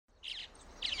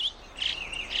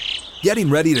Getting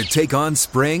ready to take on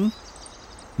spring?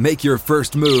 Make your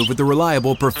first move with the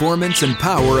reliable performance and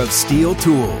power of Steel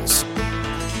tools.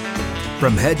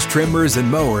 From hedge trimmers and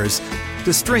mowers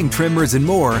to string trimmers and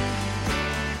more,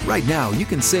 right now you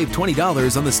can save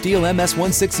 $20 on the Steel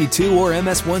MS-162 or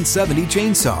MS-170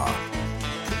 chainsaw.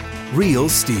 Real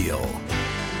Steel.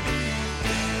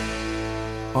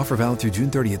 Offer valid through June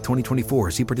 30th,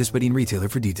 2024. See participating retailer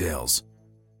for details.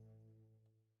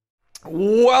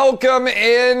 Welcome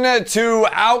in to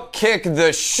Outkick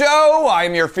the Show.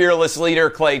 I'm your fearless leader,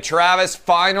 Clay Travis.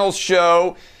 Final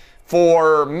show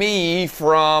for me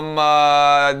from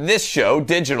this show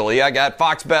digitally. I got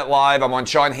Fox Bet Live. I'm on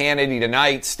Sean Hannity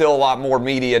tonight. Still a lot more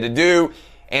media to do.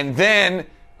 And then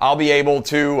I'll be able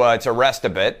to rest a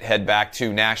bit, head back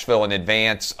to Nashville in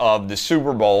advance of the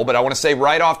Super Bowl. But I want to say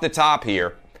right off the top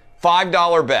here,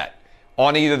 $5 bet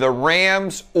on either the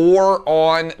Rams or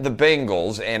on the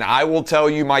Bengals, and I will tell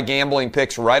you my gambling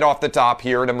picks right off the top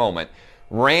here in a moment.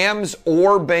 Rams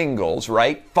or Bengals,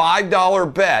 right?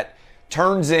 $5 bet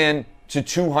turns in to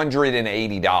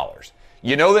 $280.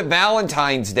 You know that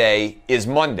Valentine's Day is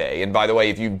Monday, and by the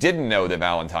way, if you didn't know that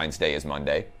Valentine's Day is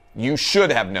Monday, you should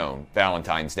have known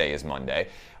Valentine's Day is Monday.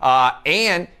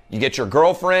 And you get your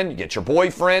girlfriend, you get your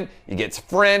boyfriend, you get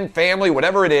friend, family,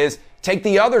 whatever it is, take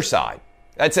the other side.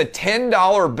 That's a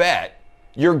 $10 bet.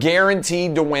 You're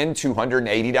guaranteed to win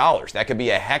 $280. That could be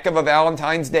a heck of a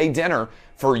Valentine's Day dinner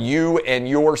for you and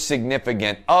your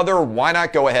significant other. Why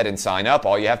not go ahead and sign up?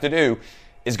 All you have to do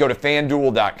is go to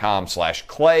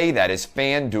FanDuel.com/Clay. That is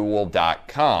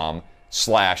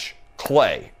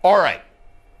FanDuel.com/Clay. All right.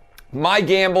 My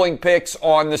gambling picks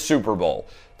on the Super Bowl.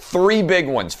 3 big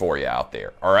ones for you out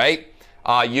there. All right.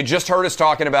 You just heard us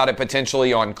talking about it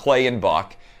potentially on Clay and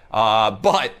Buck.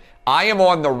 But I am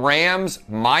on the Rams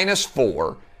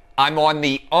 -4. I'm on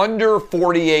the under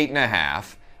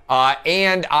 48.5.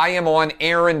 And I am on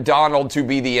Aaron Donald to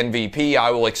be the MVP.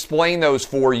 I will explain those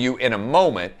for you in a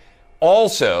moment.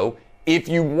 Also, if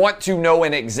you want to know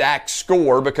an exact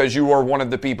score, because you are one of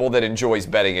the people that enjoys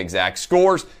betting exact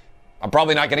scores, I'm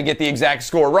probably not going to get the exact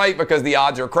score right because the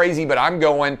odds are crazy, but I'm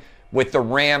going with the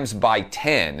Rams by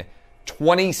 10,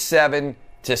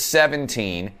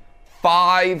 27-17.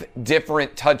 5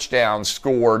 different touchdowns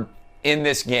scored in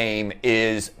this game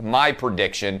is my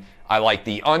prediction. I like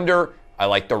the under, I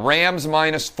like the Rams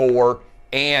 -4,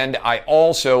 and I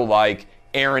also like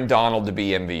Aaron Donald to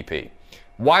be MVP.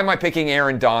 Why am I picking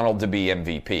Aaron Donald to be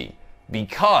MVP?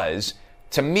 Because,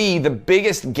 to me, the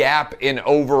biggest gap in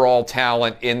overall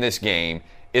talent in this game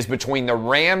is between the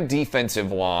Ram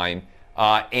defensive line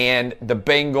and the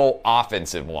Bengal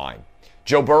offensive line.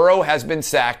 Joe Burrow has been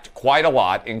sacked quite a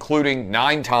lot, including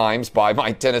 9 times by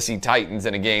my Tennessee Titans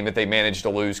in a game that they managed to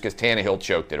lose because Tannehill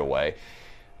choked it away.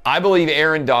 I believe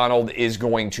Aaron Donald is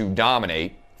going to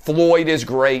dominate. Floyd is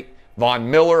great.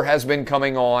 Von Miller has been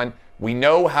coming on. We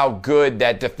know how good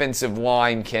that defensive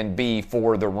line can be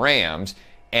for the Rams,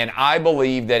 and I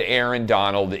believe that Aaron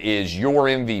Donald is your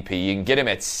MVP. You can get him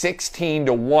at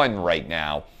 16-1 right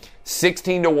now.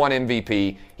 16-1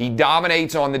 MVP. He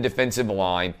dominates on the defensive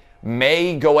line.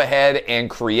 May go ahead and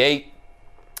create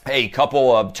a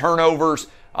couple of turnovers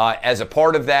as a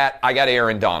part of that. I got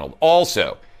Aaron Donald.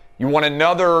 Also, you want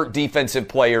another defensive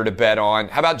player to bet on.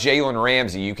 How about Jalen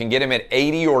Ramsey? You can get him at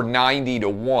 80 or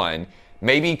 90-1.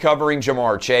 Maybe covering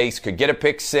Jamar Chase. Could get a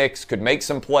pick 6. Could make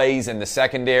some plays in the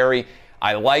secondary.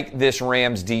 I like this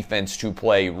Rams defense to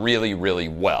play really, really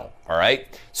well. All right?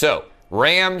 So,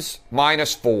 Rams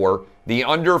 -4. The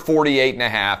under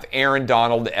 48.5, Aaron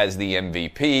Donald as the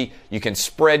MVP. You can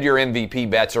spread your MVP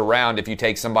bets around if you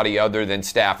take somebody other than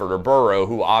Stafford or Burrow,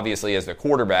 who obviously as the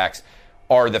quarterbacks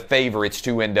are the favorites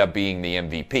to end up being the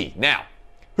MVP. Now,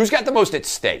 who's got the most at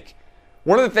stake?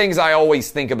 One of the things I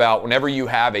always think about whenever you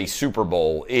have a Super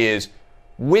Bowl is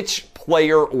which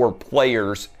player or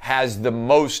players has the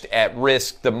most at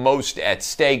risk, the most at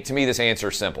stake. To me, this answer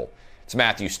is simple. It's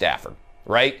Matthew Stafford,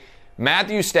 right?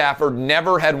 Matthew Stafford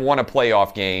never had won a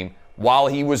playoff game while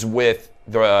he was with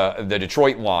the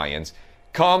Detroit Lions.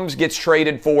 Gets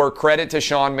traded for, credit to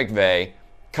Sean McVay,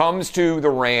 comes to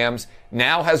the Rams,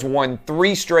 now has won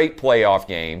 3 straight playoff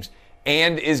games,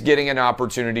 and is getting an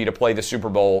opportunity to play the Super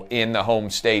Bowl in the home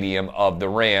stadium of the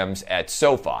Rams at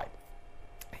SoFi.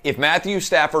 If Matthew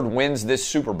Stafford wins this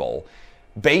Super Bowl,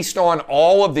 based on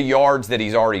all of the yards that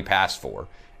he's already passed for,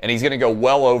 and he's going to go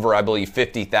well over, I believe,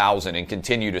 50,000 and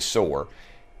continue to soar,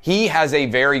 he has a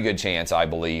very good chance, I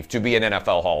believe, to be an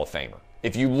NFL Hall of Famer.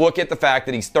 If you look at the fact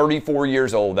that he's 34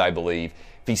 years old, I believe,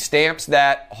 if he stamps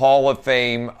that Hall of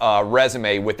Fame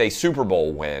resume with a Super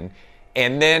Bowl win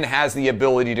and then has the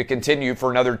ability to continue for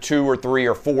another 2 or 3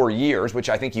 or 4 years, which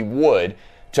I think he would,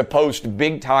 to post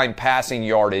big-time passing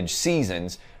yardage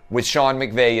seasons with Sean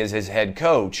McVay as his head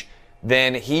coach,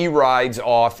 then he rides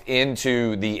off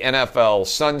into the NFL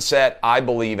sunset, I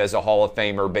believe, as a Hall of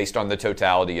Famer based on the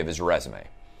totality of his resume.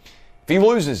 If he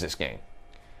loses this game,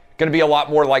 going to be a lot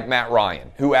more like Matt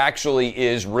Ryan, who actually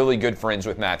is really good friends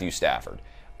with Matthew Stafford.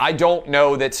 I don't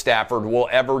know that Stafford will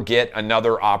ever get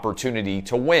another opportunity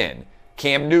to win.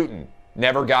 Cam Newton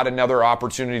never got another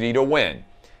opportunity to win.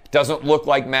 Doesn't look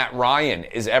like Matt Ryan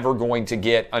is ever going to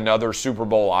get another Super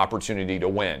Bowl opportunity to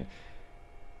win.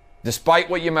 Despite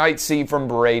what you might see from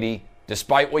Brady,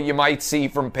 despite what you might see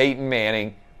from Peyton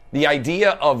Manning, the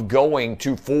idea of going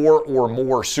to 4 or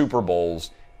more Super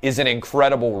Bowls is an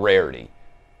incredible rarity.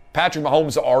 Patrick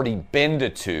Mahomes already been to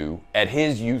 2 at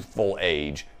his youthful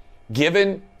age.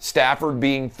 Given Stafford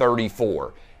being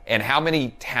 34 and how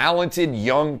many talented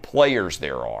young players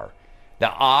there are, the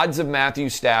odds of Matthew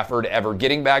Stafford ever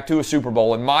getting back to a Super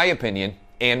Bowl, in my opinion,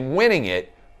 and winning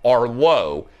it are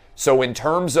low. So in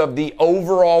terms of the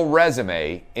overall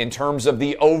resume, in terms of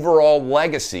the overall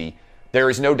legacy, there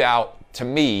is no doubt to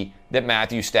me that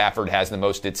Matthew Stafford has the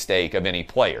most at stake of any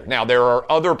player. Now, there are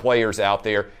other players out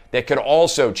there that could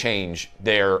also change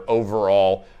their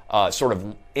overall sort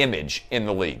of image in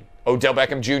the league. Odell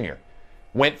Beckham Jr.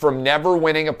 went from never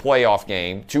winning a playoff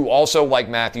game to also, like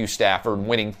Matthew Stafford,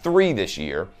 winning 3 this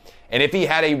year. And if he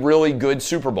had a really good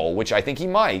Super Bowl, which I think he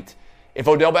might, if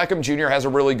Odell Beckham Jr. has a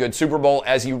really good Super Bowl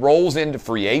as he rolls into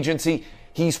free agency,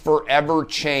 he's forever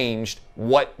changed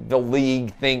what the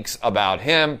league thinks about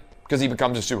him because he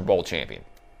becomes a Super Bowl champion.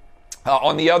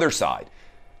 On the other side,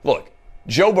 look,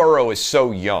 Joe Burrow is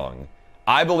so young.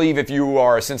 I believe if you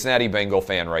are a Cincinnati Bengal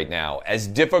fan right now, as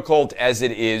difficult as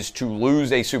it is to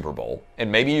lose a Super Bowl,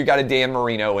 and maybe you got a Dan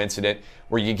Marino incident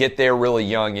where you get there really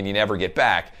young and you never get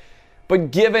back,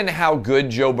 but given how good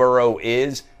Joe Burrow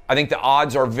is, I think the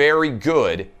odds are very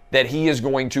good that he is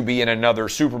going to be in another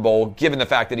Super Bowl, given the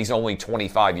fact that he's only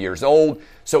 25 years old.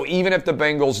 So even if the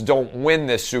Bengals don't win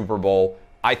this Super Bowl,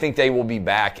 I think they will be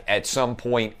back at some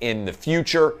point in the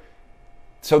future.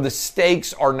 So the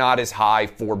stakes are not as high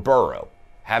for Burrow.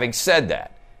 Having said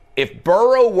that, if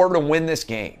Burrow were to win this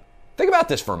game, think about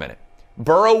this for a minute.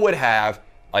 Burrow would have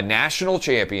a national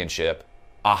championship,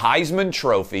 a Heisman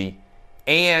Trophy,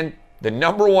 and the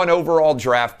number 1 overall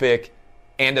draft pick,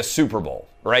 and a Super Bowl,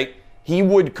 right? He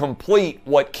would complete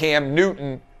what Cam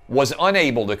Newton was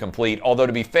unable to complete, although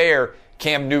to be fair,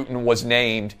 Cam Newton was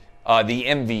named the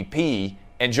MVP,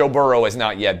 and Joe Burrow has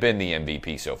not yet been the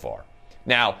MVP so far.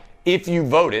 Now, if you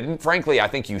voted, and frankly, I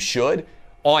think you should,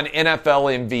 on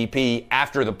NFL MVP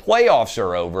after the playoffs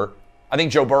are over, I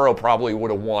think Joe Burrow probably would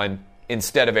have won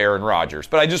instead of Aaron Rodgers.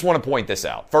 But I just want to point this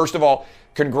out. First of all,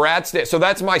 congrats. So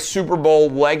that's my Super Bowl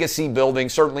legacy building.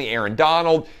 Certainly Aaron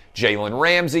Donald, Jalen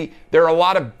Ramsey. There are a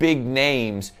lot of big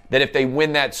names that if they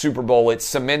win that Super Bowl, it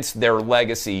cements their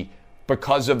legacy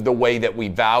because of the way that we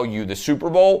value the Super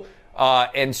Bowl.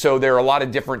 And so there are a lot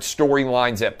of different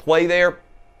storylines at play there.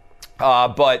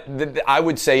 But I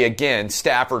would say, again,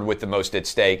 Stafford with the most at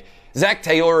stake. Zach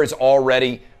Taylor has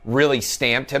already really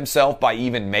stamped himself by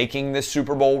even making this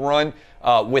Super Bowl run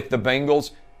with the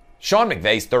Bengals. Sean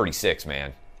McVay's 36,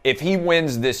 man. If he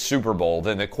wins this Super Bowl,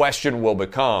 then the question will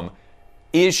become,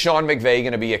 is Sean McVay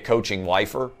going to be a coaching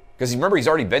lifer? Because remember, he's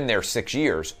already been there 6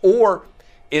 years. Or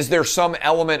is there some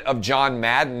element of John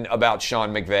Madden about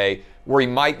Sean McVay where he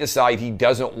might decide he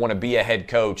doesn't want to be a head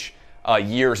coach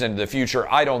years into the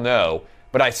future? I don't know.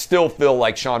 But I still feel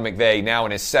like Sean McVay, now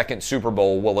in his 2nd Super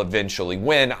Bowl, will eventually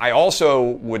win. I also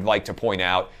would like to point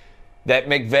out that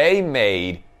McVay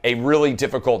made a really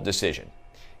difficult decision.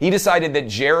 He decided that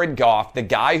Jared Goff, the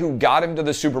guy who got him to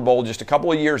the Super Bowl just a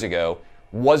couple of years ago,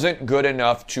 wasn't good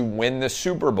enough to win the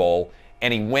Super Bowl,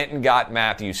 and he went and got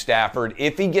Matthew Stafford.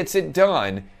 If he gets it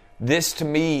done, this to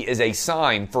me is a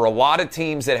sign for a lot of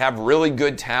teams that have really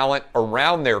good talent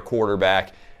around their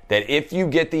quarterback that if you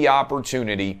get the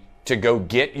opportunity to go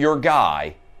get your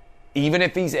guy, even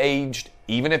if he's aged,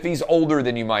 even if he's older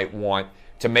than you might want,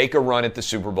 to make a run at the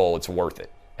Super Bowl, it's worth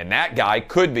it. And that guy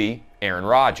could be Aaron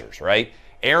Rodgers, right?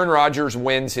 Aaron Rodgers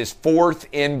wins his 4th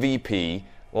MVP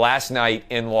last night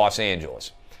in Los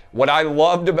Angeles. What I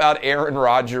loved about Aaron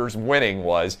Rodgers winning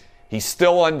was he's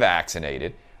still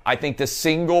unvaccinated. I think the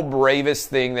single bravest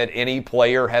thing that any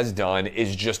player has done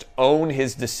is just own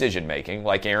his decision-making,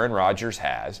 like Aaron Rodgers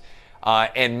has,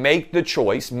 and make the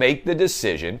choice, make the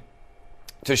decision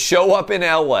to show up in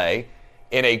L.A.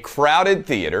 in a crowded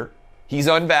theater. He's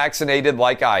unvaccinated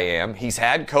like I am. He's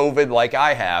had COVID like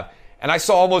I have. And I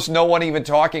saw almost no one even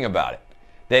talking about it.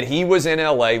 That he was in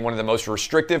L.A., one of the most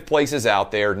restrictive places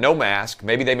out there, no mask.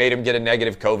 Maybe they made him get a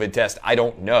negative COVID test. I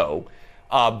don't know.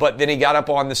 But then he got up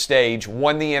on the stage,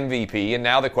 won the MVP, and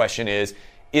now the question is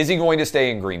he going to stay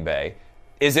in Green Bay?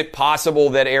 Is it possible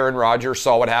that Aaron Rodgers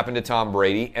saw what happened to Tom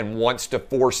Brady and wants to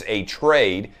force a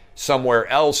trade somewhere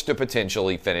else to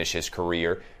potentially finish his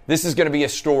career? This is going to be a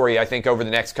story, I think, over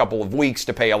the next couple of weeks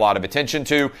to pay a lot of attention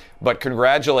to. But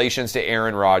congratulations to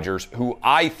Aaron Rodgers, who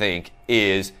I think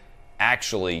is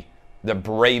actually the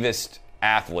bravest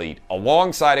athlete,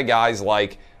 alongside of guys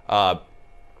like Novak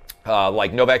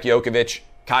Djokovic,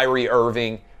 Kyrie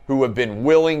Irving, who have been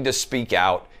willing to speak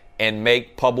out and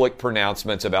make public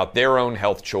pronouncements about their own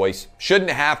health choice.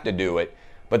 Shouldn't have to do it,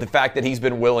 but the fact that he's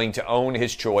been willing to own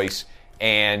his choice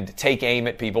and take aim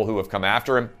at people who have come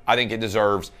after him, I think it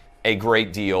deserves a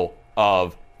great deal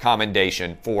of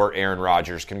commendation for Aaron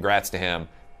Rodgers. Congrats to him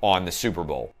on the Super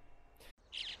Bowl.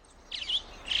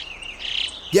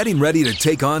 Getting ready to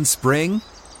take on spring?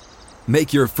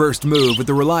 Make your first move with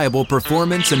the reliable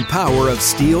performance and power of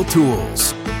Steel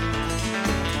tools.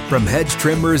 From hedge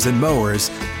trimmers and mowers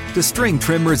to string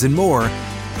trimmers and more,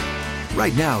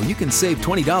 right now you can save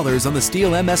 $20 on the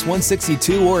Steel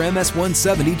MS-162 or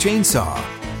MS-170 chainsaw.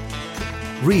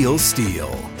 Real Steel.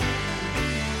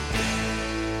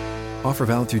 Offer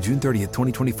valid through June 30th,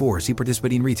 2024. See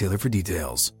participating retailer for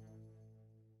details.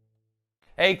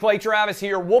 Hey, Clay Travis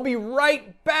here. We'll be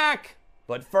right back.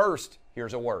 But first,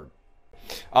 here's a word.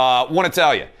 Want to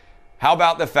tell you, how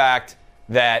about the fact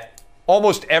that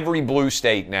almost every blue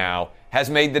state now has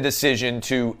made the decision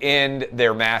to end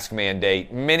their mask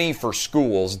mandate, many for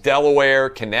schools: Delaware,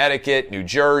 Connecticut, New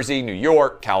Jersey, New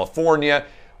York, California,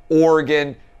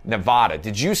 Oregon, Nevada.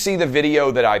 Did you see the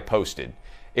video that I posted?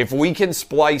 If we can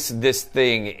splice this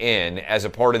thing in as a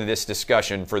part of this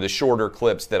discussion for the shorter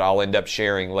clips that I'll end up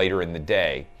sharing later in the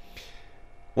day,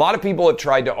 a lot of people have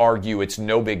tried to argue it's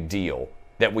no big deal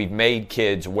that we've made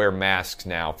kids wear masks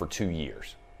now for 2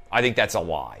 years. I think that's a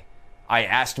lie. I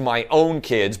asked my own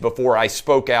kids before I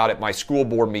spoke out at my school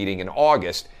board meeting in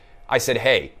August. I said,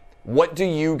 hey, what do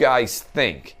you guys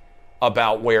think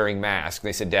about wearing masks? And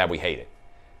they said, Dad, we hate it.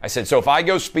 I said, so if I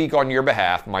go speak on your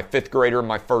behalf, my fifth grader and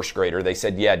my first grader, they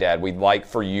said, yeah, Dad, we'd like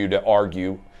for you to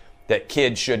argue that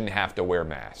kids shouldn't have to wear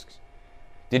masks.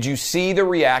 Did you see the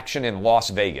reaction in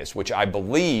Las Vegas, which I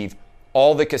believe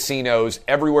all the casinos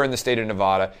everywhere in the state of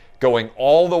Nevada, going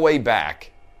all the way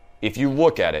back, if you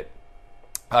look at it,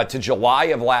 to July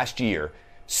of last year,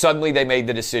 suddenly they made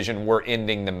the decision, we're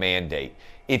ending the mandate.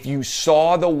 If you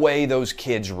saw the way those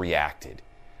kids reacted,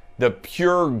 the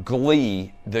pure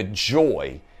glee, the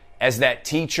joy, as that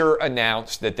teacher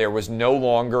announced that there was no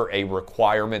longer a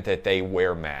requirement that they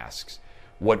wear masks.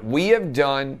 What we have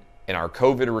done in our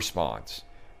COVID response,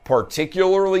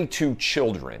 particularly to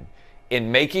children,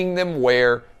 in making them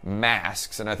wear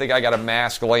masks, and I think I got a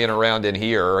mask laying around in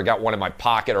here, or I got one in my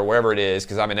pocket or wherever it is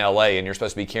because I'm in LA and you're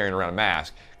supposed to be carrying around a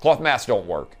mask. Cloth masks don't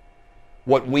work.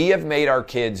 What we have made our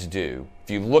kids do,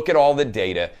 if you look at all the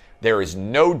data, there is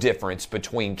no difference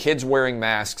between kids wearing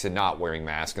masks and not wearing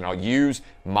masks. And I'll use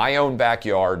my own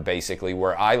backyard, basically,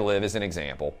 where I live as an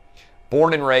example.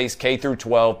 Born and raised K through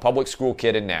 12, public school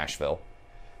kid in Nashville.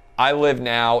 I live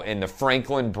now in the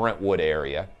Franklin-Brentwood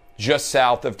area, just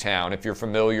south of town, if you're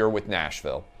familiar with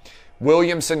Nashville.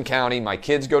 Williamson County, my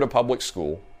kids go to public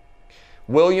school.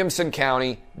 Williamson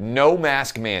County, no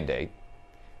mask mandate.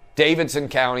 Davidson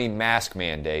County, mask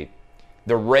mandate.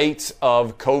 The rates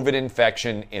of COVID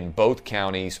infection in both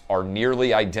counties are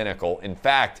nearly identical. In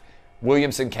fact,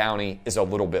 Williamson County is a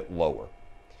little bit lower.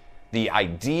 The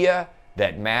idea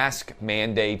that mask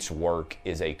mandates work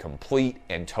is a complete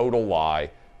and total lie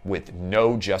with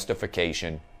no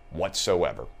justification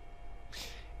whatsoever.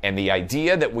 And the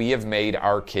idea that we have made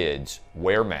our kids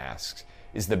wear masks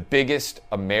is the biggest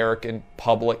American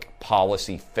public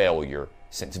policy failure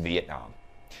since Vietnam.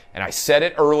 And I said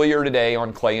it earlier today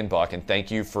on Clay and Buck, and thank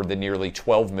you for the nearly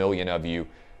 12 million of you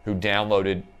who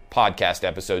downloaded podcast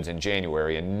episodes in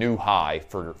January, a new high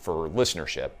for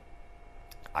listenership.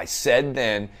 I said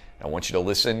then, and I want you to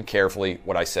listen carefully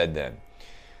what I said then.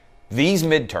 These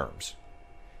midterms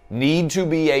need to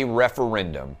be a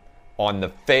referendum on the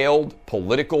failed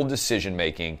political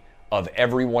decision-making of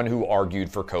everyone who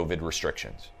argued for COVID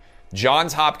restrictions.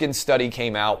 Johns Hopkins study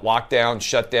came out, lockdowns,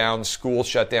 shutdowns, school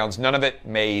shutdowns, none of it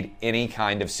made any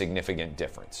kind of significant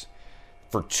difference.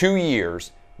 For 2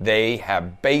 years, they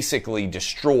have basically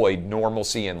destroyed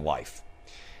normalcy in life.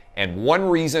 And one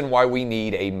reason why we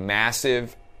need a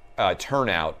massive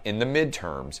turnout in the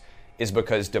midterms is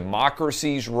because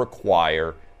democracies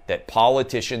require that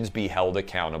politicians be held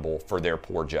accountable for their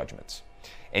poor judgments.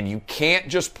 And you can't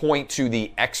just point to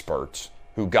the experts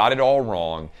who got it all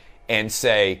wrong and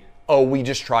say, oh, we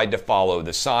just tried to follow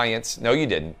the science. No, you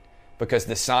didn't. because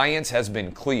the science has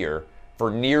been clear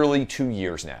for nearly 2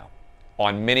 years now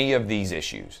on many of these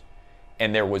issues.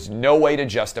 And there was no way to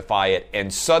justify it.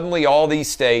 And suddenly all these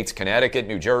states, Connecticut,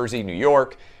 New Jersey, New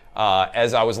York,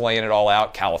 as I was laying it all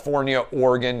out, California,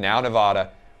 Oregon, now Nevada,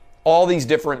 all these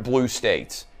different blue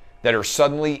states that are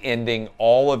suddenly ending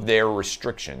all of their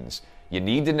restrictions. You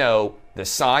need to know the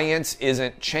science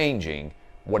isn't changing.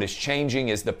 What is changing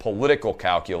is the political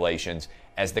calculations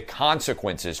as the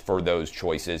consequences for those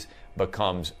choices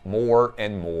becomes more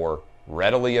and more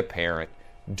readily apparent.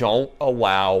 Don't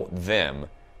allow them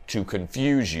to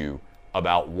confuse you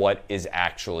about what is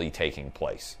actually taking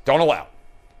place. Don't allow.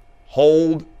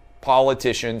 Hold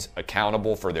politicians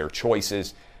accountable for their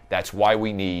choices. That's why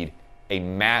we need a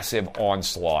massive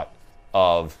onslaught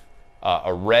of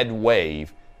a red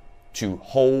wave to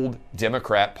hold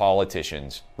Democrat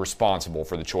politicians responsible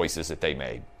for the choices that they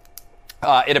made.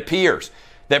 It appears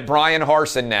that Bryan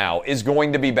Harsin now is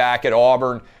going to be back at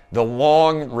Auburn. The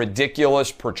long,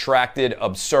 ridiculous, protracted,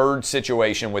 absurd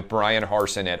situation with Bryan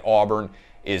Harsin at Auburn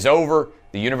is over.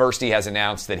 The university has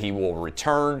announced that he will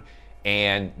return,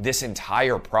 and this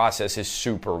entire process is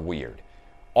super weird.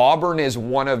 Auburn is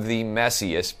one of the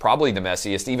messiest, probably the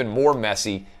messiest, even more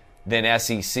messy than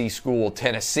SEC school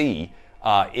Tennessee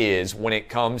is when it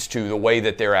comes to the way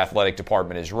that their athletic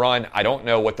department is run. I don't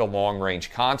know what the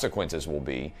long-range consequences will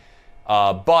be,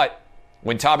 but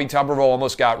when Tommy Tuberville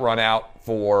almost got run out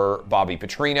for Bobby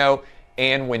Petrino,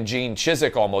 and when Gene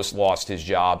Chizik almost lost his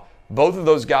job, both of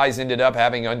those guys ended up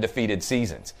having undefeated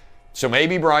seasons. So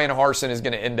maybe Bryan Harsin is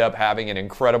going to end up having an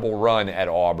incredible run at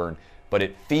Auburn, but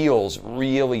it feels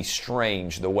really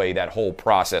strange the way that whole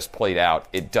process played out.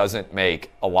 It doesn't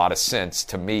make a lot of sense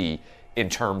to me in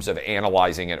terms of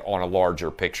analyzing it on a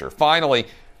larger picture. Finally,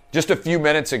 just a few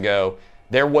minutes ago,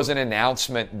 there was an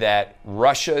announcement that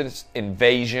Russia's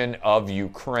invasion of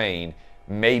Ukraine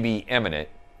may be imminent.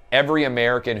 Every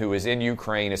American who is in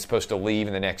Ukraine is supposed to leave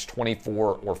in the next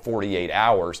 24 or 48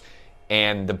 hours.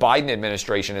 And the Biden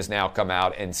administration has now come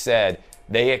out and said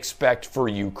they expect for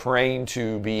Ukraine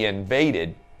to be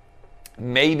invaded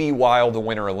maybe while the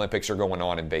Winter Olympics are going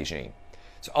on in Beijing.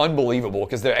 It's unbelievable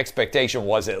because their expectation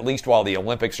was at least while the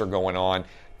Olympics are going on,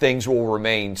 things will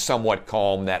remain somewhat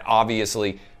calm. That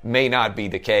obviously may not be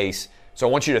the case. So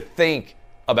I want you to think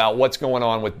about what's going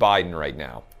on with Biden right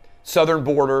now. Southern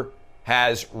border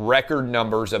has record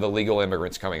numbers of illegal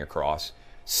immigrants coming across,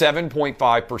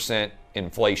 7.5%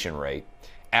 inflation rate,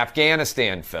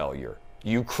 Afghanistan failure,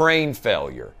 Ukraine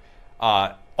failure,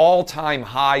 all-time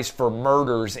highs for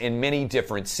murders in many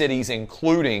different cities,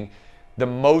 including the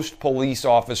most police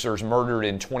officers murdered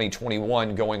in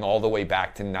 2021 going all the way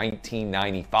back to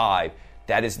 1995.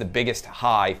 That is the biggest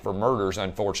high for murders,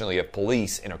 unfortunately, of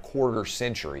police in a quarter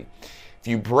century. If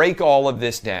you break all of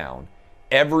this down,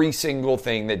 every single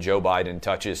thing that Joe Biden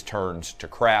touches turns to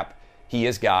crap. He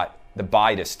has got the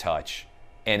Bidas touch,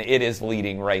 and it is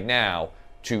leading right now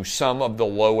to some of the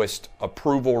lowest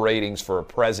approval ratings for a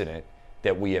president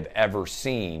that we have ever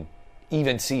seen.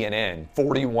 Even CNN,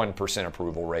 41%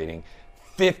 approval rating,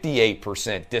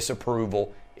 58%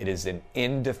 disapproval. It is an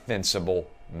indefensible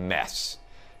mess.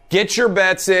 Get your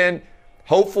bets in.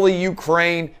 Hopefully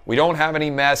Ukraine, we don't have any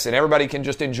mess, and everybody can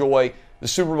just enjoy the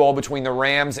Super Bowl between the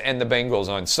Rams and the Bengals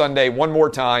on Sunday. One more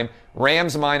time,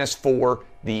 Rams -4,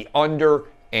 the under,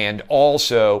 and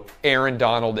also Aaron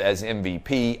Donald as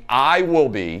MVP. I will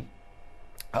be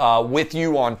with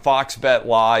you on Fox Bet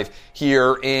Live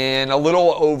here in a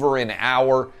little over an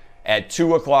hour at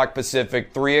 2 o'clock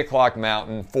Pacific, 3 o'clock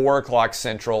Mountain, 4 o'clock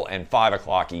Central, and 5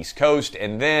 o'clock East Coast.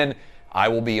 And then I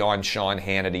will be on Sean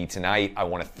Hannity tonight. I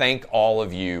want to thank all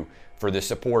of you for the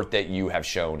support that you have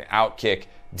shown. Outkick,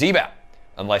 DBAP,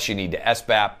 unless you need to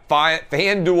SBAP,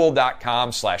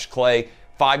 FanDuel.com/Clay.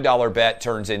 $5 bet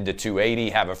turns into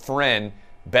 $280. Have a friend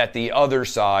bet the other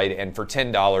side, and for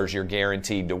 $10, you're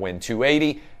guaranteed to win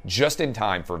 $280 just in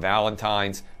time for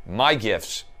Valentine's. My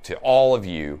gifts to all of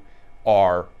you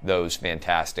are those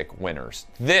fantastic winners.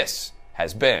 This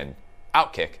has been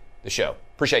Outkick, the show.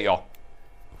 Appreciate y'all.